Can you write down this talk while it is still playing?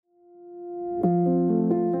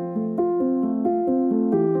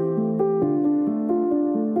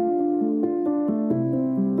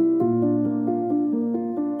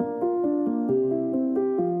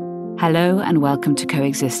Hello and welcome to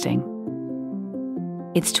Coexisting.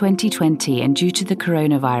 It's 2020 and due to the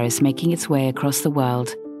coronavirus making its way across the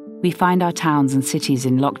world, we find our towns and cities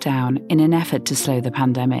in lockdown in an effort to slow the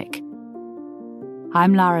pandemic.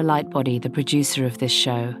 I'm Lara Lightbody, the producer of this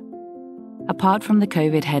show. Apart from the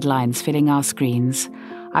COVID headlines filling our screens,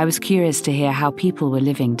 I was curious to hear how people were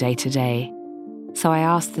living day to day. So I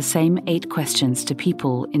asked the same 8 questions to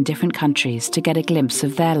people in different countries to get a glimpse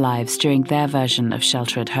of their lives during their version of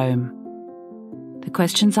shelter at home. The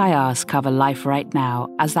questions I asked cover life right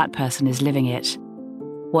now as that person is living it.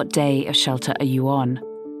 What day of shelter are you on?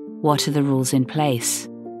 What are the rules in place?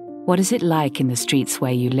 What is it like in the streets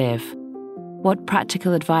where you live? What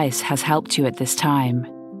practical advice has helped you at this time?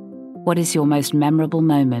 What is your most memorable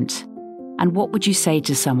moment? And what would you say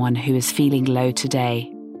to someone who is feeling low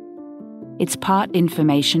today? It's part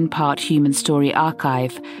information, part human story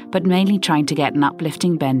archive, but mainly trying to get an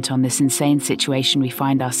uplifting bent on this insane situation we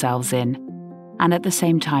find ourselves in, and at the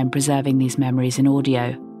same time preserving these memories in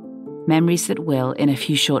audio, memories that will, in a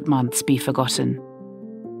few short months, be forgotten.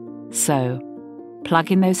 So,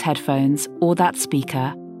 plug in those headphones or that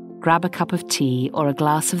speaker, grab a cup of tea or a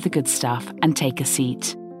glass of the good stuff and take a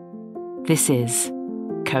seat. This is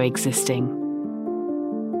Coexisting.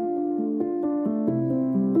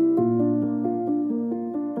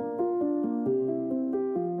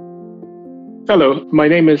 Hello, my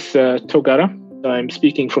name is Togara. I'm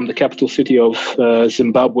speaking from the capital city of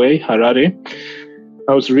Zimbabwe, Harare.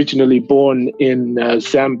 I was originally born in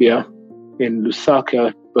Zambia, in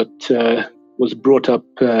Lusaka, but was brought up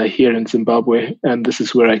here in Zimbabwe, and this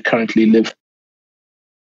is where I currently live.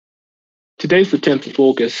 Today's the 10th of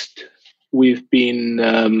August. We've been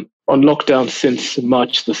on lockdown since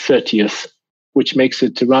March the 30th, which makes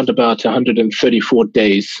it around about 134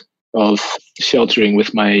 days of sheltering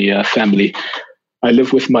with my family. I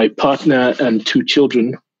live with my partner and 2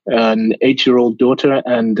 children, an 8-year-old daughter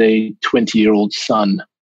and a 20-year-old son.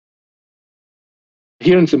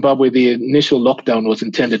 Here in Zimbabwe, the initial lockdown was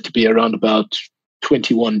intended to be around about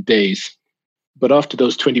 21 days. But after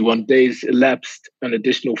those 21 days elapsed, an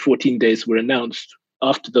additional 14 days were announced.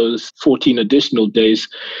 After those 14 additional days,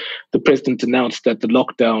 the president announced that the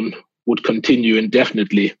lockdown would continue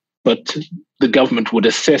indefinitely, but the government would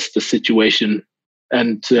assess the situation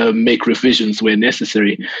and make revisions where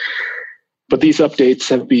necessary. But these updates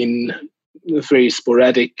have been very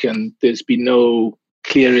sporadic, and there's been no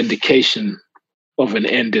clear indication of an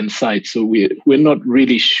end in sight. So we're not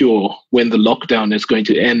really sure when the lockdown is going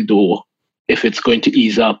to end or if it's going to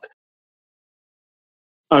ease up.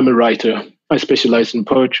 I'm a writer. I specialize in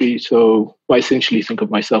poetry, so I essentially think of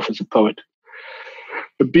myself as a poet.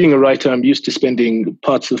 But being a writer, I'm used to spending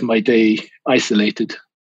parts of my day isolated.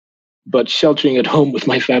 But sheltering at home with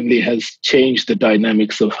my family has changed the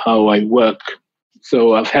dynamics of how I work.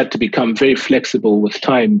 So I've had to become very flexible with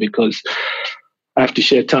time because I have to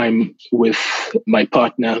share time with my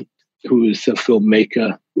partner, who is a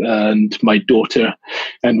filmmaker, and my daughter,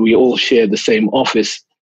 and we all share the same office.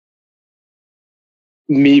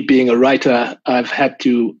 Me being a writer, I've had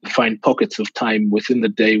to find pockets of time within the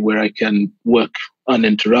day where I can work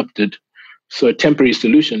uninterrupted. So a temporary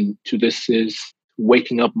solution to this is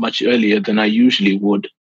waking up much earlier than I usually would.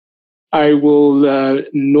 I will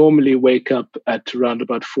normally wake up at around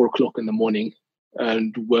about 4 o'clock in the morning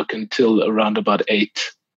and work until around about 8.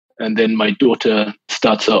 And then my daughter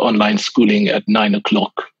starts her online schooling at 9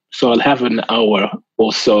 o'clock. So I'll have an hour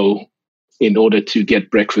or so in order to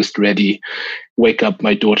get breakfast ready, wake up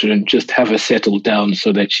my daughter and just have her settle down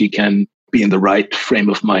so that she can be in the right frame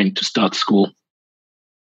of mind to start school.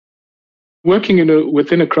 Working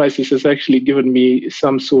within a crisis has actually given me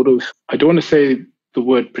some sort of, I don't want to say the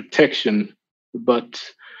word protection, but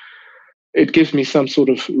it gives me some sort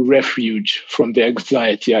of refuge from the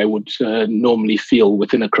anxiety I would normally feel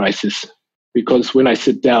within a crisis. Because when I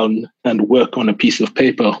sit down and work on a piece of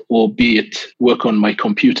paper, or be it work on my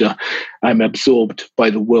computer, I'm absorbed by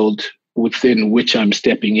the world within which I'm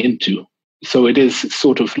stepping into. So it is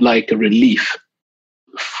sort of like a relief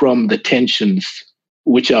from the tensions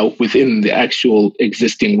which are within the actual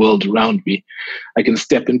existing world around me. I can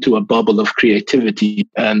step into a bubble of creativity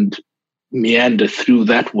and meander through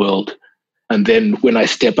that world. And then when I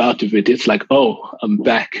step out of it, it's like, oh, I'm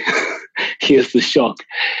back. Here's the shock.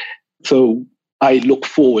 So I look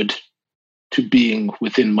forward to being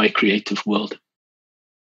within my creative world.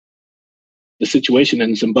 The situation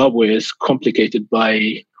in Zimbabwe is complicated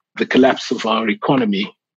by the collapse of our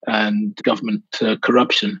economy and government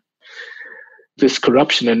corruption. This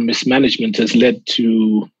corruption and mismanagement has led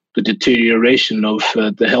to the deterioration of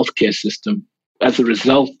the healthcare system. As a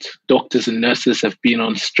result, doctors and nurses have been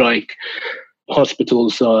on strike.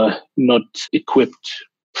 Hospitals are not equipped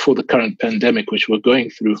for the current pandemic which we're going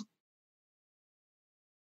through.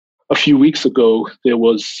 A few weeks ago, there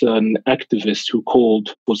was an activist who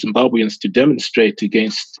called for Zimbabweans to demonstrate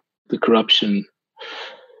against the corruption.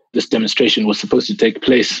 This demonstration was supposed to take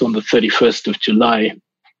place on the 31st of July.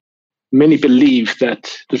 Many believe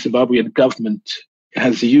that the Zimbabwean government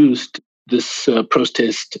has used this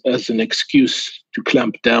protest as an excuse to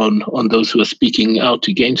clamp down on those who are speaking out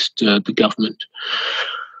against the government.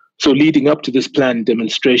 So leading up to this planned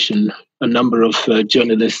demonstration, a number of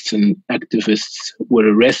journalists and activists were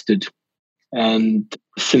arrested. And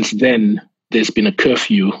since then, there's been a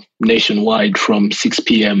curfew nationwide from 6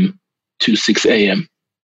 p.m. to 6 a.m.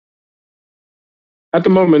 At the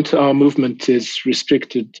moment, our movement is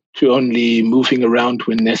restricted to only moving around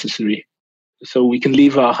when necessary. So we can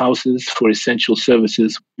leave our houses for essential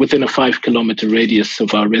services within a 5-kilometer radius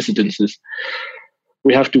of our residences.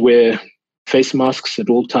 We have to wear face masks at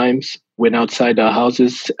all times when outside our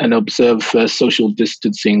houses and observe social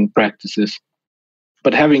distancing practices.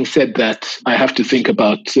 But having said that, I have to think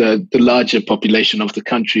about the larger population of the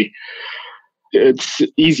country. It's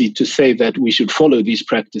easy to say that we should follow these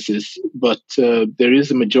practices, but there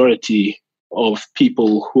is a majority of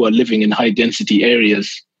people who are living in high-density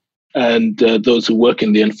areas and those who work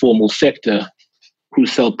in the informal sector who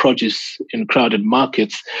sell produce in crowded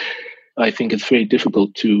markets. I think it's very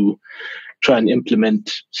difficult to try and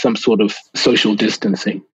implement some sort of social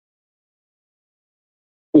distancing.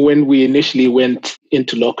 When we initially went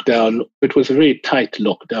into lockdown, it was a very tight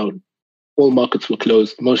lockdown. All markets were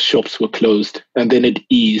closed, most shops were closed, and then it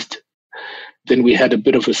eased. Then we had a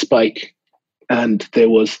bit of a spike, and there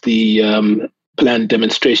was the planned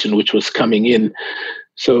demonstration which was coming in.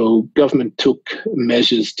 So government took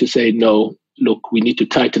measures to say, no, look, we need to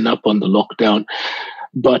tighten up on the lockdown.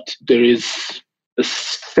 But there is a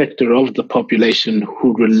sector of the population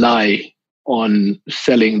who rely on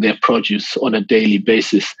selling their produce on a daily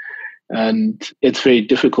basis. And it's very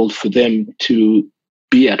difficult for them to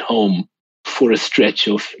be at home for a stretch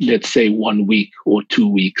of, let's say, 1 week or 2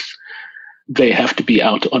 weeks. They have to be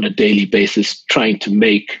out on a daily basis trying to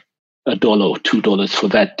make $1 or $2 for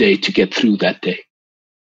that day to get through that day.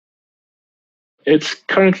 It's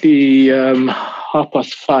currently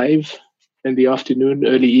 5:30 in the afternoon,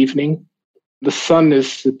 early evening. The sun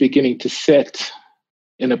is beginning to set.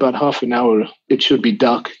 In about half an hour, it should be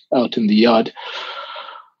dark out in the yard.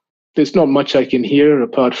 There's not much I can hear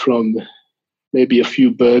apart from maybe a few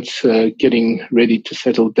birds getting ready to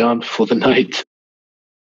settle down for the night.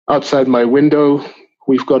 Outside my window,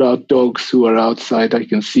 we've got our dogs who are outside. I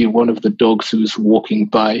can see one of the dogs who's walking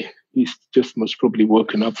by. He's just most probably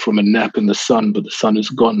woken up from a nap in the sun, but the sun is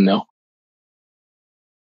gone now.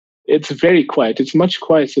 It's very quiet. It's much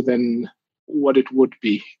quieter than what it would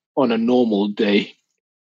be on a normal day.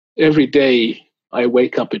 Every day I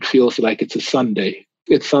wake up, it feels like it's a Sunday.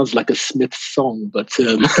 It sounds like a Smith song, but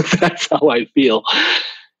that's how I feel.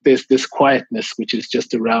 There's this quietness which is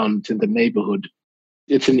just around in the neighborhood.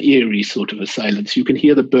 It's an eerie sort of a silence. You can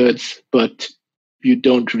hear the birds, but you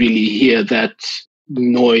don't really hear that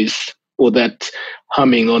noise or that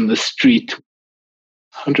humming on the street.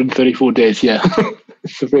 134 days, yeah.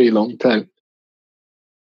 It's a very long time.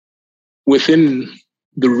 Within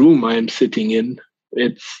the room I am sitting in,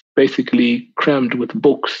 it's basically crammed with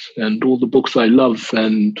books and all the books I love,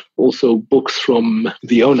 and also books from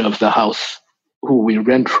the owner of the house who we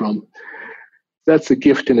rent from. That's a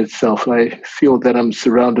gift in itself. I feel that I'm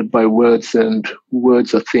surrounded by words, and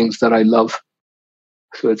words are things that I love.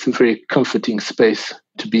 So it's a very comforting space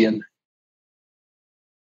to be in.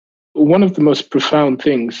 One of the most profound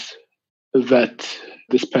things that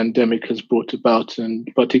this pandemic has brought about, and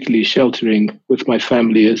particularly sheltering with my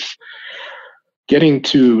family, is getting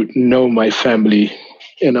to know my family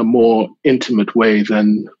in a more intimate way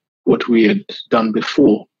than what we had done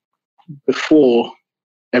before. Before,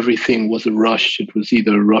 everything was a rush. It was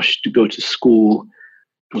either a rush to go to school,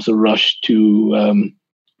 it was a rush to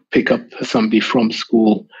pick up somebody from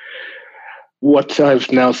school. What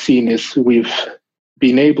I've now seen is we've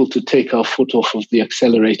been able to take our foot off of the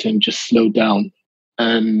accelerator and just slow down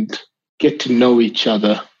and get to know each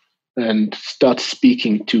other and start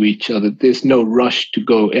speaking to each other. There's no rush to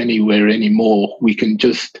go anywhere anymore. We can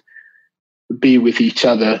just be with each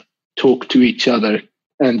other, talk to each other,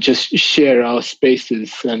 and just share our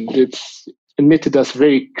spaces. And it's knitted us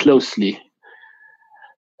very closely.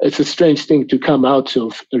 It's a strange thing to come out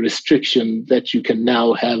of a restriction that you can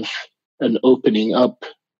now have an opening up,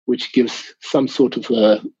 which gives some sort of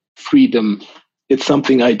a freedom. It's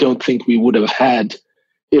something I don't think we would have had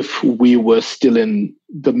if we were still in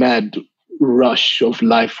the mad rush of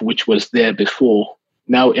life which was there before.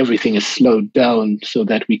 Now everything is slowed down so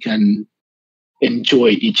that we can enjoy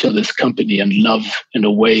each other's company and love in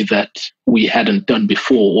a way that we hadn't done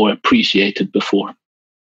before or appreciated before.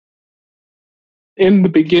 In the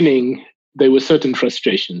beginning, there were certain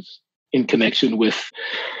frustrations in connection with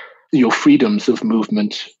your freedoms of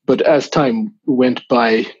movement. But as time went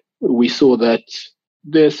by, we saw that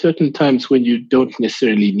there are certain times when you don't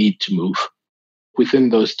necessarily need to move. Within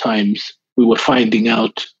those times, we were finding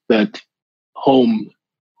out that home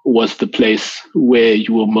was the place where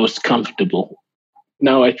you were most comfortable.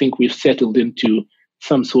 Now I think we've settled into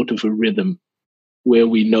some sort of a rhythm where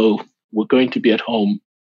we know we're going to be at home.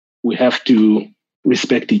 We have to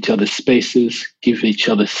respect each other's spaces, give each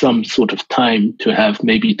other some sort of time to have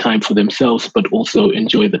maybe time for themselves, but also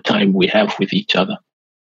enjoy the time we have with each other.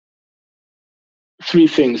 3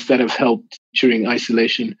 things that have helped during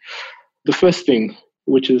isolation. The first thing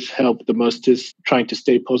which has helped the most is trying to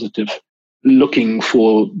stay positive, looking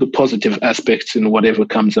for the positive aspects in whatever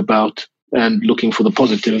comes about and looking for the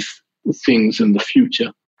positive things in the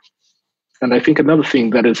future. And I think another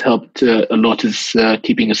thing that has helped a lot is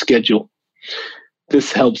keeping a schedule.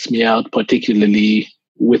 This helps me out particularly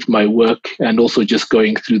with my work and also just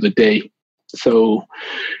going through the day. So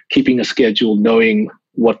keeping a schedule, knowing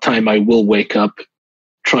what time I will wake up,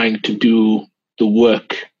 trying to do the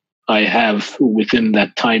work I have within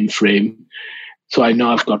that time frame. So I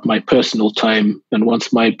know I've got my personal time, and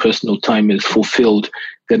once my personal time is fulfilled,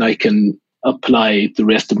 then I can apply the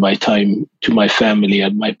rest of my time to my family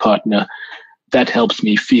and my partner. That helps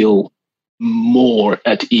me feel more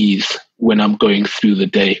at ease when I'm going through the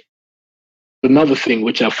day. Another thing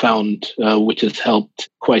which I found which has helped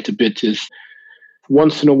quite a bit is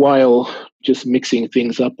once in a while just mixing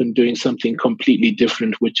things up and doing something completely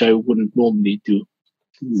different which I wouldn't normally do.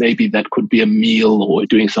 Maybe that could be a meal or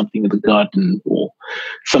doing something in the garden or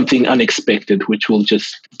something unexpected which will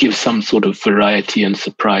just give some sort of variety and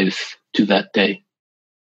surprise to that day.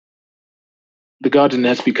 The garden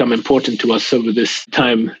has become important to us over this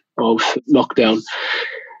time of lockdown.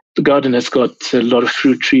 The garden has got a lot of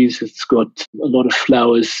fruit trees. It's got a lot of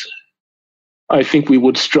flowers. I think we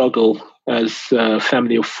would struggle as a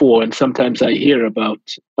family of 4. And sometimes I hear about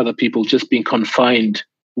other people just being confined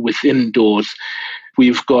within doors.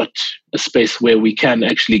 We've got a space where we can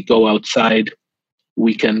actually go outside.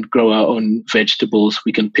 We can grow our own vegetables.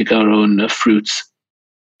 We can pick our own fruits.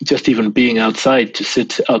 Just even being outside, to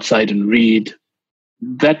sit outside and read,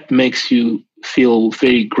 that makes you feel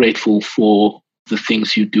very grateful for the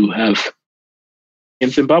things you do have. In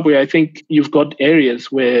Zimbabwe, I think you've got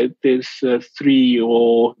areas where there's 3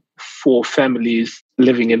 or 4 families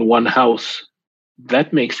living in one house.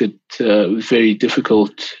 That makes it very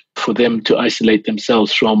difficult for them to isolate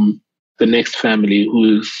themselves from the next family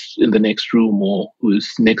who's in the next room or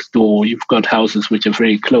who's next door. You've got houses which are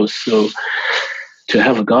very close. So to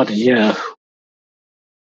have a garden, yeah.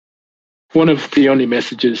 One of the only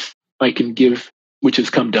messages I can give, which has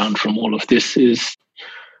come down from all of this, is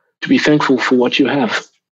to be thankful for what you have.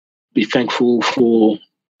 Be thankful for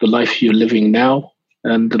the life you're living now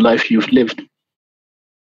and the life you've lived.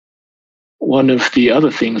 One of the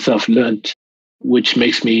other things I've learned, which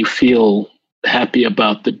makes me feel happy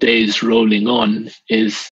about the days rolling on,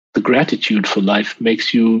 is the gratitude for life.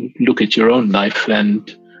 Makes you look at your own life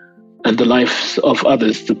and the lives of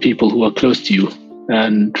others, the people who are close to you,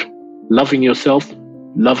 and loving yourself,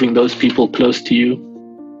 loving those people close to you.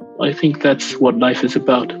 I think that's what life is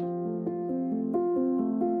about.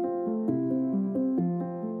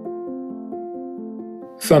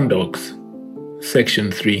 Sundogs,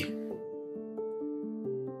 Section 3.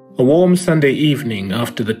 A warm Sunday evening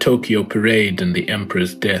after the Tokyo parade and the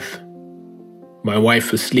emperor's death. My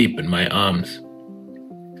wife asleep in my arms.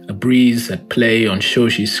 A breeze at play on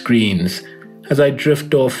shoshi screens as I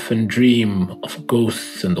drift off and dream of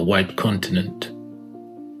ghosts and the white continent.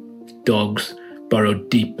 Dogs burrowed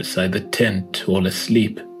deep beside the tent, all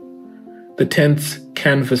asleep. The tent's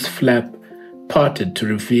canvas flap parted to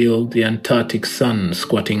reveal the Antarctic sun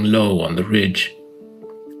squatting low on the ridge.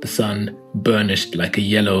 The sun burnished like a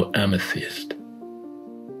yellow amethyst.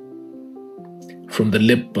 From the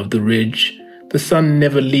lip of the ridge, the sun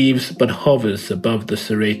never leaves but hovers above the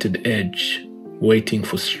serrated edge, waiting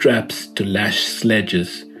for straps to lash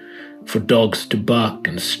sledges, for dogs to bark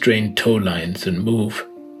and strain tow lines and move.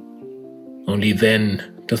 Only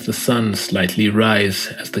then does the sun slightly rise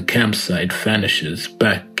as the campsite vanishes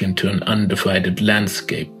back into an undivided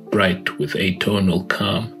landscape bright with atonal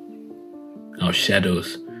calm. Our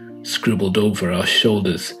shadows scribbled over our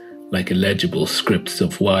shoulders like illegible scripts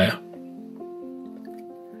of wire.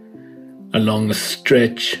 Along a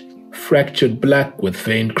stretch, fractured black with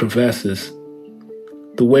veined crevasses.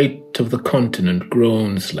 The weight of the continent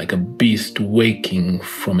groans like a beast waking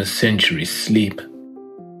from a century's sleep.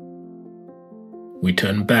 We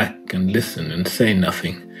turn back and listen and say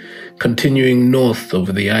nothing, continuing north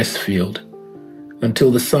over the ice field,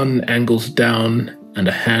 until the sun angles down and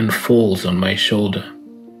a hand falls on my shoulder.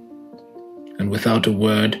 And without a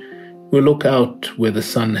word, we look out where the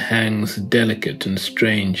sun hangs delicate and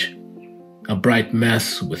strange, a bright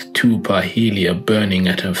mass with 2 parhelia burning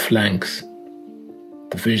at her flanks.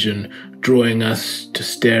 The vision drawing us to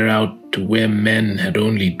stare out to where men had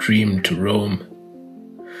only dreamed to roam.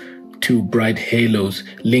 2 bright halos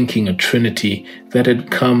linking a trinity that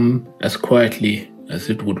had come as quietly as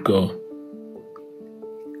it would go.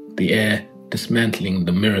 The air dismantling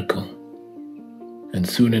the miracle. And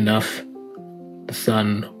soon enough, the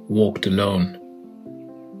sun walked alone,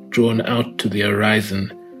 drawn out to the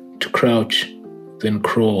horizon to crouch, then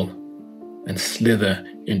crawl, and slither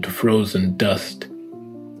into frozen dust,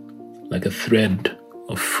 like a thread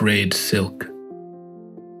of frayed silk.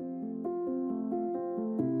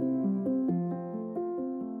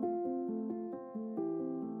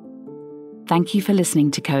 Thank you for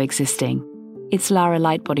listening to Coexisting. It's Lara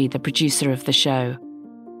Lightbody, the producer of the show.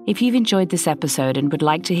 If you've enjoyed this episode and would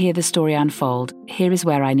like to hear the story unfold, here is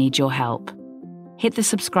where I need your help. Hit the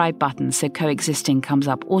subscribe button so Coexisting comes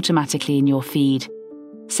up automatically in your feed.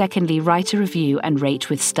 Secondly, write a review and rate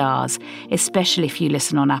with stars, especially if you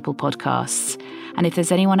listen on Apple Podcasts. And if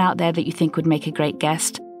there's anyone out there that you think would make a great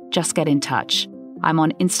guest, just get in touch. I'm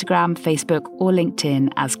on Instagram, Facebook, or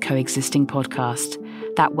LinkedIn as Coexisting Podcast.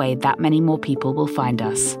 That way, that many more people will find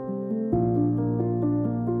us.